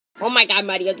Oh my god,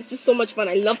 Mario, this is so much fun.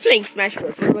 I love playing Smash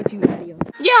Bros. What about you, Mario?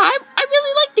 Yeah, I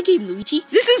really like the game, Luigi.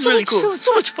 This is really cool.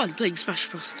 So much fun playing Smash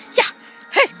Bros. Yeah.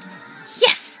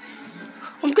 Yes.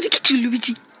 I'm gonna get you,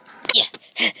 Luigi. Yeah.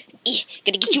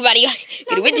 Gonna get you, Mario.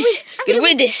 Gonna win this. Gonna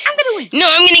win this. I'm gonna win. No,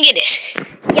 I'm gonna get this.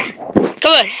 Yeah.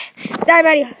 Come on. Die,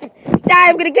 Mario. Die,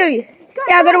 I'm gonna kill you.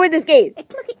 Yeah, I'm gonna win this game.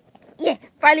 Yeah,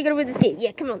 finally gonna win this game.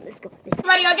 Yeah, come on, let's go.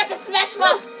 Mario, I got the Smash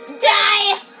Ball.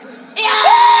 Die! Yeah!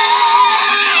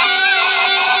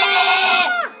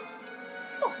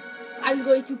 Oh, I'm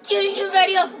going to kill you,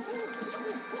 Mario.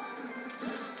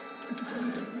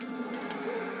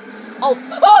 Oh,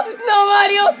 no,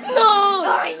 Mario, no!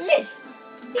 Oh, I missed.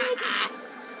 Yeah.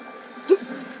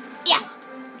 Yeah.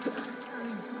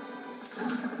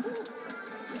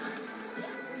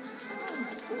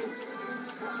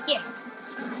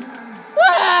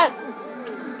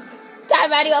 Die,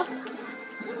 Mario.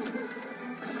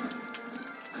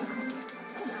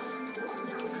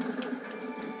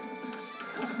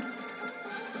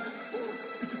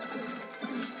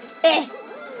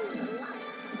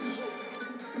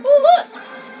 Oh, look.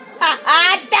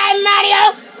 Die, Mario.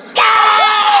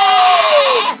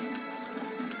 Die!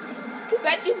 Too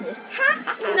bad you missed.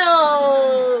 No.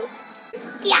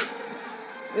 Yeah.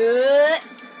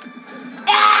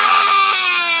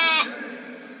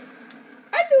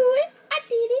 I knew it. I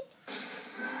did it.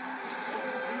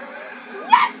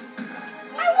 Yes!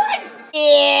 I won!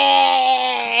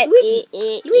 Yeah.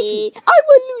 Luigi. I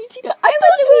won, Luigi. I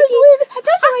told you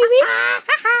I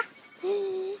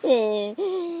win.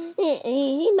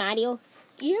 Hey, Mario.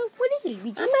 Yeah, what is it,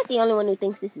 Luigi? I'm not the only one who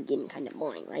thinks this is getting kind of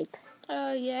boring, right?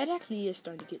 Yeah, it actually is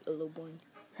starting to get a little boring.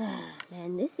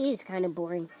 Man, this is kind of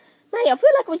boring. Mario, I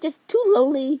feel like we're just two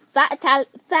lonely, fat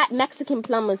Mexican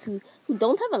plumbers who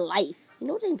don't have a life. You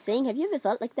know what I'm saying? Have you ever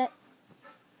felt like that?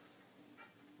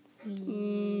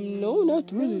 No,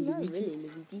 not really,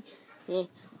 Luigi. Yeah.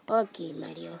 Okay,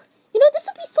 Mario. You know, this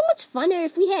would be so much funner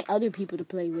if we had other people to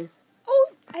play with.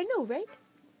 Oh, I know, right?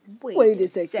 Wait a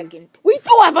second. We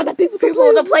do have other people to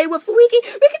play with, Luigi.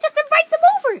 We could just invite them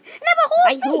over and have a whole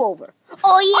Invite who over?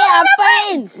 Oh, yeah, our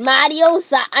friends. Mario,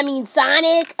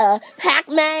 Sonic,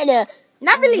 Pac-Man,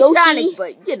 not really Yoshi. Sonic,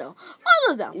 but, you know,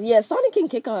 all of them. Yeah, Sonic can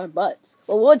kick our butts.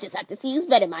 Well, we'll just have to see who's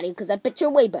better, Mario, because I bet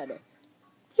you're way better.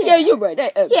 Yeah, you're right.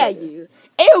 Yeah, you.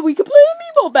 And we can play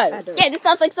Amiibo battles. Yeah, this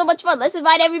sounds like so much fun. Let's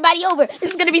invite everybody over. This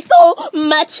is going to be so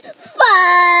much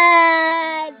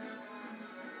fun.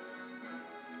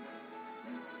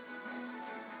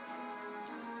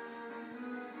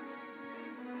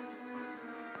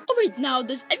 Alright, now,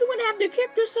 does everyone have their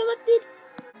character selected?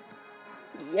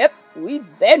 Yep, we've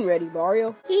been ready,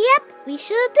 Mario. Yep, we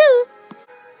sure do.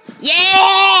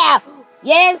 Yeah!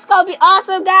 Yeah, it's gonna be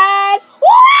awesome, guys! Woo!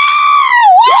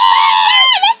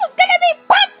 Yeah! This is gonna be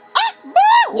pumped up,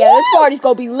 bro! Yeah, this party's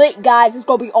gonna be lit, guys. It's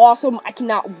gonna be awesome. I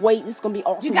cannot wait. This is gonna be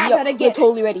awesome. You guys gotta get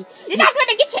totally ready. You guys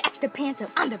gotta get your extra pants or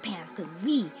underpants, because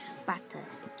we about to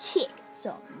kick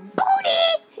some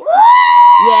booty! Woo!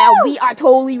 Yeah, we are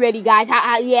totally ready, guys.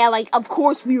 Yeah, like, of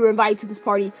course we were invited to this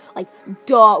party. Like,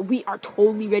 duh, we are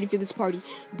totally ready for this party.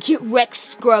 Get wrecked,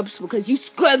 scrubs, because you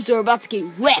scrubs are about to get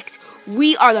wrecked.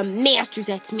 We are the masters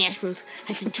at Smash Bros.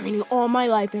 I've been training all my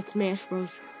life at Smash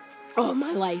Bros. All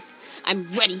my life. I'm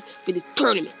ready for this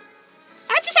tournament.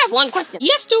 I just have one question.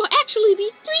 Yes, there will actually be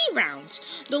 3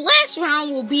 rounds. The last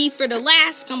round will be for the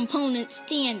last component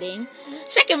standing.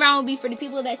 Second round will be for the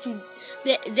people that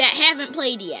haven't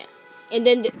played yet. And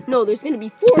then, there's going to be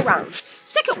 4 rounds.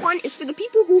 Second one is for the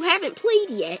people who haven't played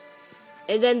yet.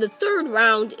 And then the third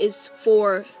round is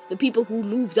for the people who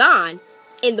moved on.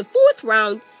 And the fourth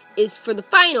round is for the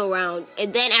final round.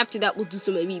 And then after that, we'll do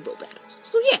some Amiibo battles.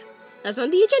 So yeah, that's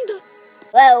on the agenda.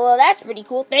 Well, that's pretty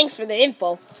cool. Thanks for the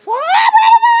info. Awesome!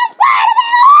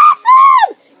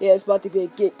 Yeah, it's about to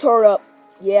get turned up.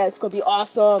 Yeah, it's going to be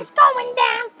awesome. It's going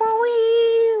down for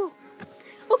you.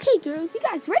 Okay, girls, you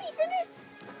guys ready for this?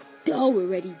 Duh, we're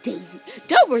ready, Daisy.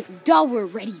 Duh, we're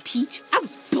ready, Peach. I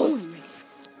was born ready.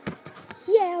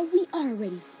 Yeah, we are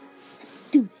ready. Let's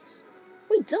do this.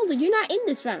 Wait, Zelda, you're not in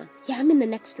this round. Yeah, I'm in the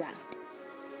next round.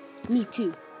 Me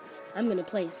too. I'm gonna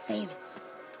play as Samus.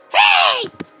 Hey!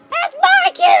 That's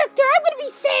my character! I'm gonna be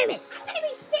Samus! I'm gonna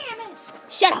be Samus!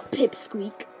 Shut up,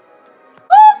 Pipsqueak.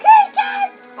 Okay,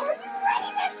 guys! Are you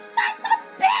ready to start the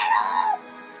battle?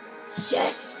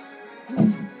 Yes!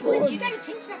 But you gotta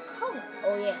change that color.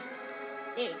 Oh, yeah.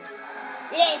 There you go.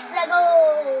 Let's go!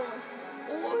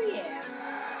 Oh, yeah.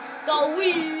 The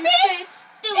Wii Fit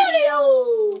Studio!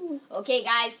 Okay,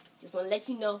 guys, just want to let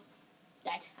you know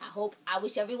that I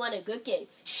wish everyone a good game.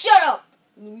 Shut up,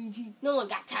 Luigi. No one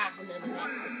got time for none of that.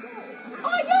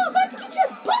 Oh, you're about to get your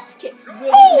butts kicked.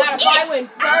 Really? I went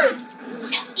first.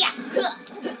 Yeah.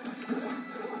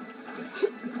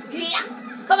 Yeah.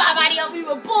 Come on, Mario, we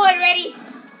were born ready.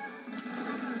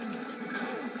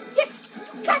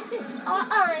 Yes, got this.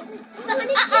 Sonic, Sonic,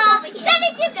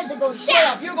 you got to go shut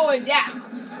down. up, you're going down.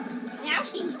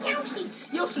 Yoshi.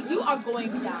 Yoshi, you are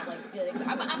going down like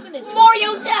I'm gonna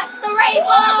Mario test the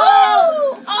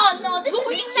rainbow! Oh no, this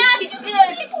Luigi, is not get too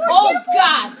good. good. Oh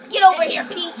God! Get over here,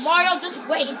 Peach. Mario, just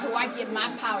wait until I get my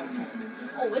power.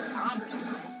 Oh, it's on.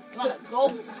 You wanna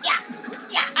go? Yeah.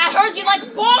 I heard you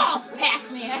like balls,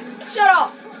 Pac-Man. Shut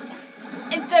up.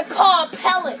 They're called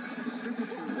pellets.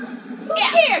 Who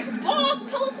cares? Balls,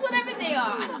 pellets, whatever they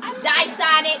are. Die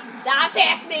Sonic, die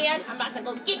Pac-Man. I'm about to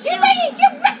go get you. Get ready,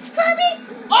 get wrecked, Kirby.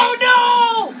 Oh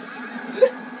no!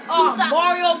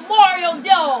 Mario,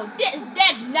 no.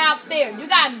 That's not fair. You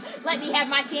gotta let me have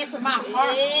my chance for my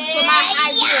heart, for my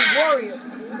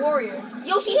ideal warriors.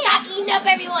 Yoshi, stop eating up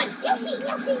everyone. Yoshi.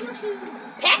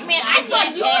 Pac-Man, I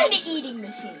thought you were the eating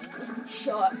machine.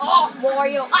 Shut up,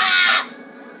 Mario.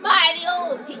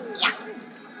 Mario. Yeah.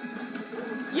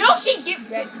 Yoshi, get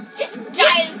ready. Just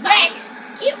die inside.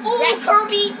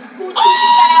 Kirby, who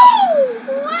just got out.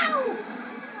 Wow.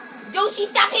 Yoshi,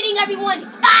 stop hitting everyone.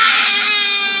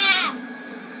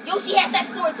 Yoshi has that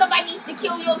sword. Somebody needs to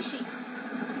kill Yoshi.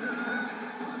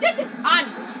 This is on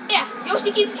Yoshi. Yeah,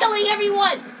 Yoshi keeps killing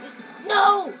everyone.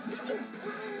 No.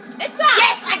 It's on.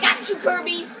 Yes, I got you,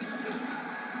 Kirby.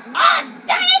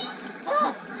 Dang it.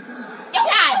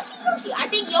 Yoshi. I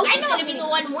think Yoshi's going to be the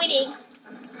one winning.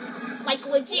 Like,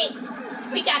 legit.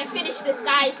 We got to finish this,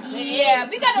 guys. Yeah,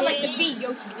 we got to, defeat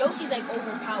Yoshi. Yoshi's,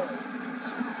 overpowered.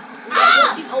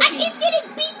 I keep getting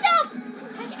beat up.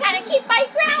 I gotta keep my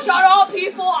ground. Shut up,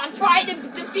 people. I'm trying to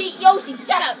defeat Yoshi.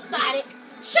 Shut up, Sonic.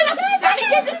 Shut up, Sonic.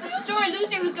 You're just a sore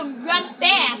loser who can run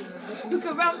fast. Who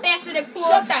can run faster than four.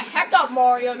 Shut the heck up,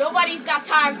 Mario. Nobody's got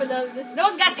time for this. No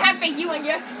one's got time for you and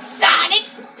your Sonic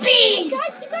speed. Hey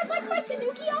guys, do you guys like my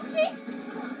Tanuki outfit?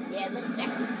 Yeah, it looks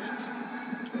sexy, Peach.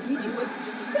 Luigi, what did you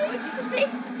just say? What did you just say?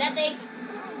 That thing.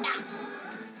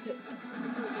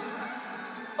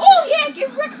 Oh, yeah,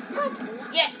 get wrecked, scrub.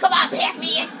 Yeah, come on,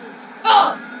 Pac-Man.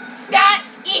 Oh, that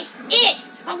is it.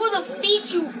 I'm going to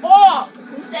beat you all.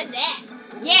 Who said that?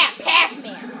 Yeah,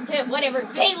 Pac-Man. Hey, whatever.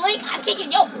 Hey, Link, I'm kicking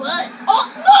your butt.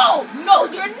 Oh, no,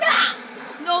 you're not.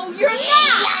 No, you're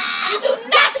not. You do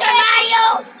not,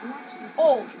 Mario.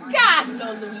 Oh, God, no,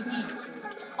 Luigi.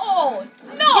 Oh,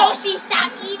 no. Yoshi,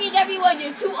 stop eating everyone.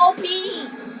 You're too OP.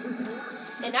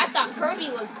 And I thought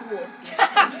Kirby was cool.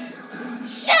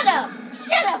 Shut up.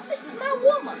 This is my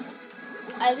woman.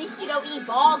 At least you don't eat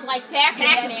balls like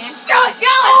Pac-Man. Shut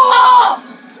up.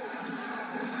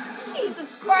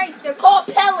 Jesus Christ, they're called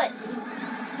pellets.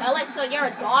 Pellets, so you're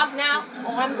a dog now?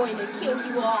 Oh, I'm going to kill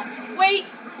you all.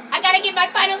 Wait, I gotta get my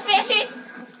final smash in.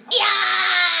 Yeah!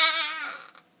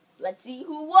 Let's see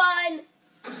who won.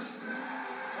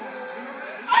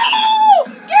 Oh!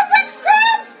 Get wrecked,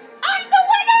 Scrubs! I'm the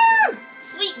winner!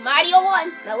 Sweet, Mario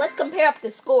won. Now let's compare up the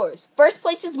scores. First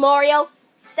place is Mario.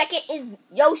 Second is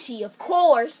Yoshi, of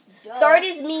course. Duh. Third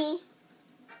is me.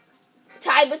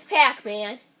 Tied with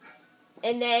Pac-Man.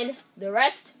 And then the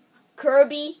rest,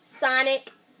 Kirby,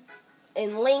 Sonic,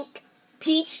 and Link.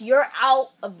 Peach, you're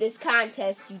out of this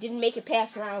contest. You didn't make it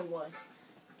past round 1.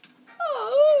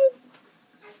 Oh,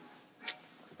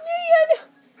 man.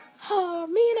 Oh,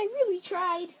 man, I really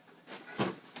tried.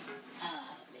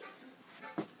 Oh, man.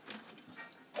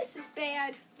 This is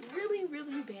bad. Really,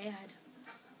 really bad.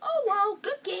 Oh, well,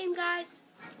 good game, guys.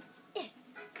 Yeah,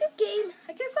 good game.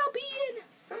 I guess I'll be in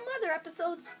some other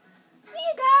episodes. See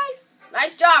you guys.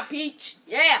 Nice job, Peach.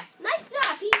 Yeah. Nice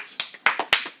job, Peach.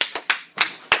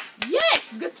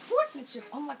 Yes, good sportsmanship,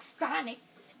 unlike Sonic.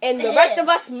 And the rest of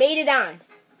us made it on.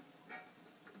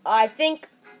 I think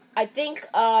Link,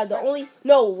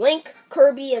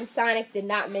 Kirby, and Sonic did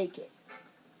not make it.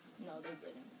 No, they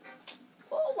didn't.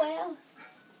 Oh, well.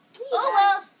 See you Oh, guys.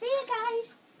 well. See you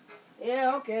guys.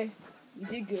 Yeah, okay. You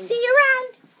did good. See you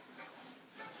around.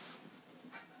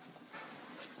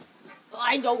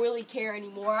 I don't really care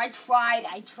anymore. I tried.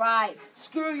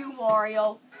 Screw you,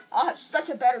 Mario. I'll have such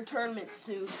a better tournament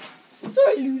soon.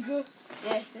 Sorry, loser.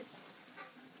 Yeah, this.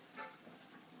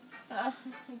 I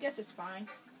guess it's fine.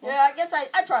 Yeah, I guess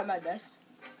I tried my best.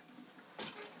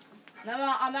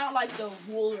 I'm not like the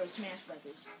ruler of Smash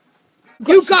Brothers.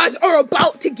 You guys are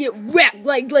about to get wrecked,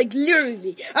 like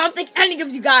literally. I don't think any of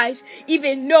you guys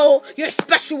even know your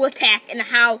special attack and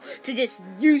how to just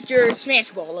use your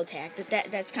Smash Ball attack.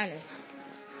 That's kind of.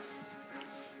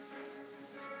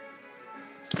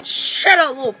 Shut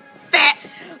up,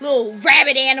 little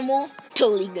rabbit animal.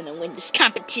 Totally gonna win this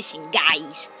competition,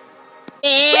 guys.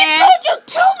 And we've told you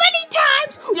too many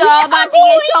y'all about to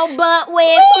get your butt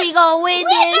whipped. We gonna win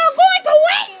this. We're going to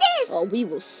win this. Oh, we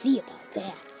will see about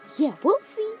that. Yeah, we'll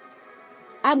see.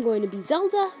 I'm going to be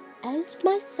Zelda as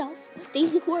myself.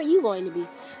 Daisy, who are you going to be?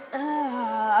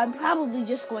 I'm probably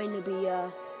just going to be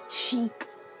Sheik.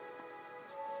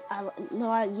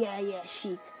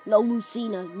 Sheik. No,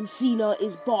 Lucina. Lucina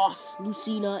is boss.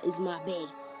 Lucina is my bae.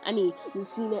 I mean,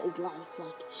 Lucina is life.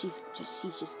 Like, she's just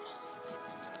awesome.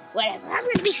 Whatever. I'm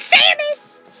gonna be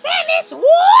Samus. Samus. Woo!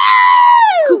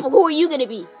 Koopa, who are you gonna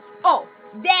be? Oh,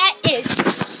 that is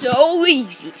so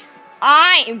easy.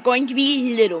 I am going to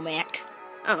be Little Mac.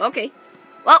 Oh, okay.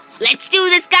 Well, let's do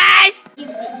this, guys.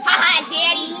 Haha,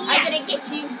 Daddy. I'm gonna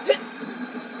get you.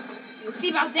 You'll see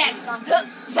about that, son.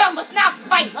 Son, let's not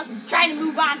fight. Let's try to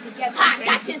move on together. Ha,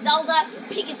 gotcha, Zelda.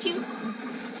 Pikachu.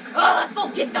 Oh, let's go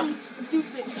get them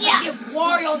stupid. Yeah. Let's get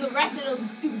Wario and the rest of those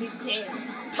stupid kids.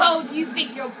 Toad, you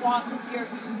think you're boss if you're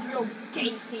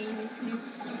gay Samus too.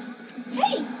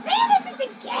 Hey, Samus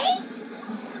isn't gay.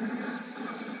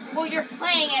 Well, you're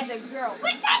playing as a girl.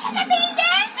 We're not gonna be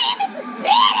that. Samus is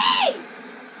pretty.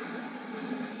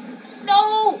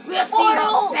 No. We'll see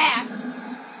about that.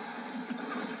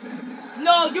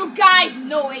 No, you guys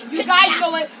know it. You guys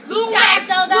know it. Little Mac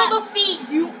will defeat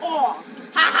you all.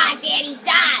 Haha, Daddy,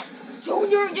 die.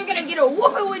 Junior, you're gonna get a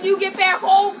whooping when you get back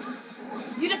home.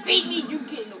 You defeat me, you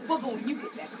get a whooping when you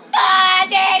get back home. Ah,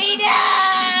 Daddy, no!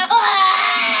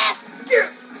 Ah!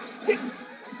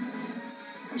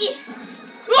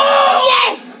 Oh!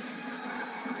 Yes!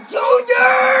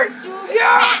 Junior!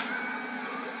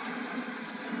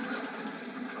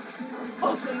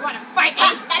 Oh, so you wanna fight?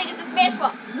 Hey, gotta get the smash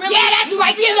ball. Really? Yeah, that's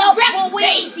right. You know, rebel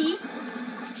Daisy.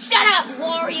 Shut up,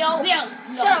 Wario.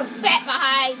 Shut up, fat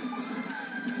behind.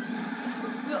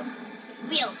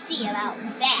 We'll see about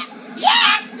that.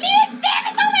 Yeah, me and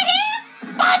Samus over here.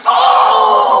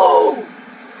 Oh!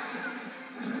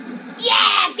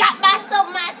 Yeah, got myself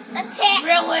my attack.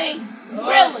 Really?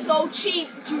 Really? So cheap,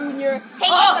 Junior. Hey,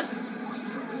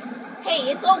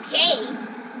 it's okay.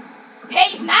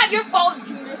 Hey, it's not your fault,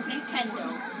 Junior. It's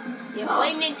Nintendo. Yeah,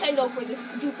 blame Nintendo for this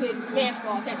stupid Smash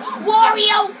Ball attack.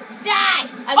 Wario, die!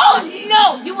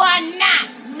 No, you are not.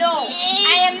 No,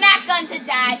 I am not going to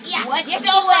die. Yeah,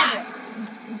 whatsoever.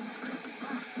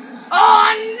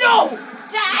 Oh, no!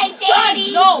 Die,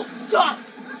 Daddy! Son,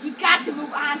 you got to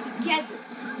move on together.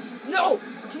 No,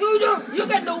 Junior, you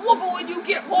get the whooping when you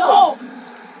get home.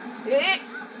 Get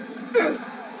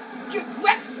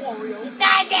wrecked, Wario.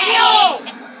 Die, Daddy! No!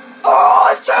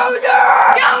 Oh,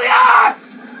 Junior!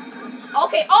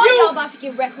 Okay, all y'all about to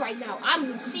get wrecked right now. I'm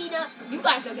Lucina. You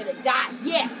guys are gonna die.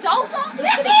 Yeah, Zelda.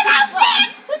 Let's see about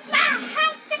that with my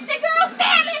hot sexy girl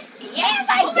Samus. Yeah,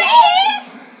 my over baby.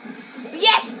 here.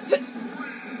 Yes.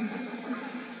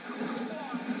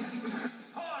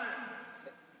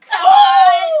 Come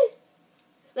on.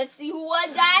 Let's see who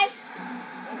won, guys.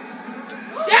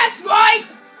 That's right.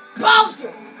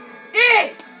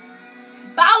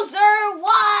 Bowser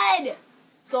won.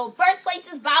 So first place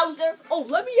is Bowser. Oh,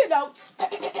 let me announce.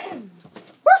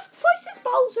 First place is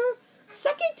Bowser.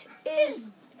 Second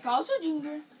is Bowser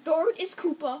Jr. Third is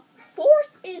Koopa.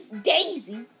 Fourth is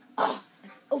Daisy.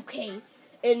 That's okay.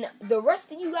 And the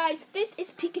rest of you guys, fifth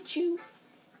is Pikachu.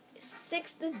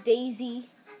 Sixth is Daisy.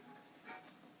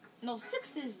 No,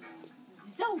 sixth is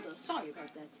Zelda. Sorry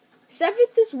about that.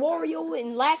 Seventh is Wario.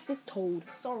 And last is Toad.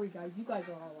 Sorry, guys. You guys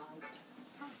are all out.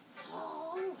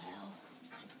 Oh, well.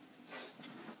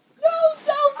 No,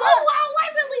 Zelda! Oh, wow, I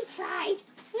really tried.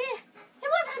 Yeah, it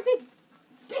wasn't a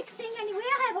big thing anyway.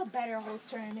 I'll have a better host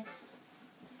tournament.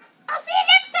 I'll see you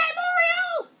next time,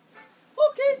 Mario!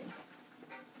 Okay.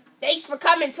 Thanks for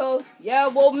coming, Toad. Yeah,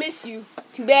 we'll miss you.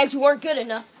 Too bad you weren't good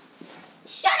enough.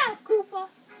 Shut up, Koopa.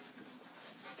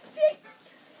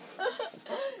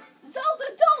 Zelda,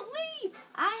 don't leave.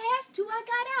 I have to. I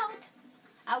got out.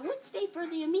 I would stay for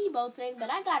the amiibo thing, but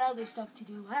I got other stuff to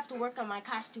do. I have to work on my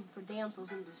costume for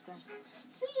damsels in distress.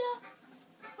 See ya.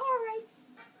 All right.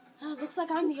 Looks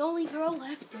like I'm the only girl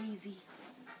left, Daisy.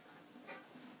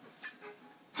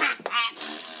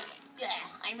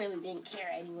 I really didn't care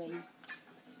anyways.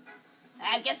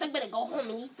 I guess I'm gonna go home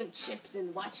and eat some chips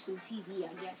and watch some TV,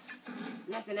 I guess.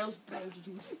 Nothing else better to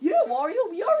do. Yeah, Mario,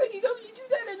 we already know you do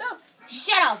that enough.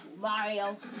 Shut up,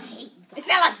 Mario. I hate you. It's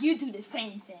not like you do the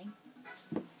same thing.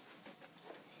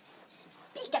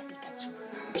 Pika Pikachu.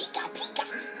 Pika Pikachu.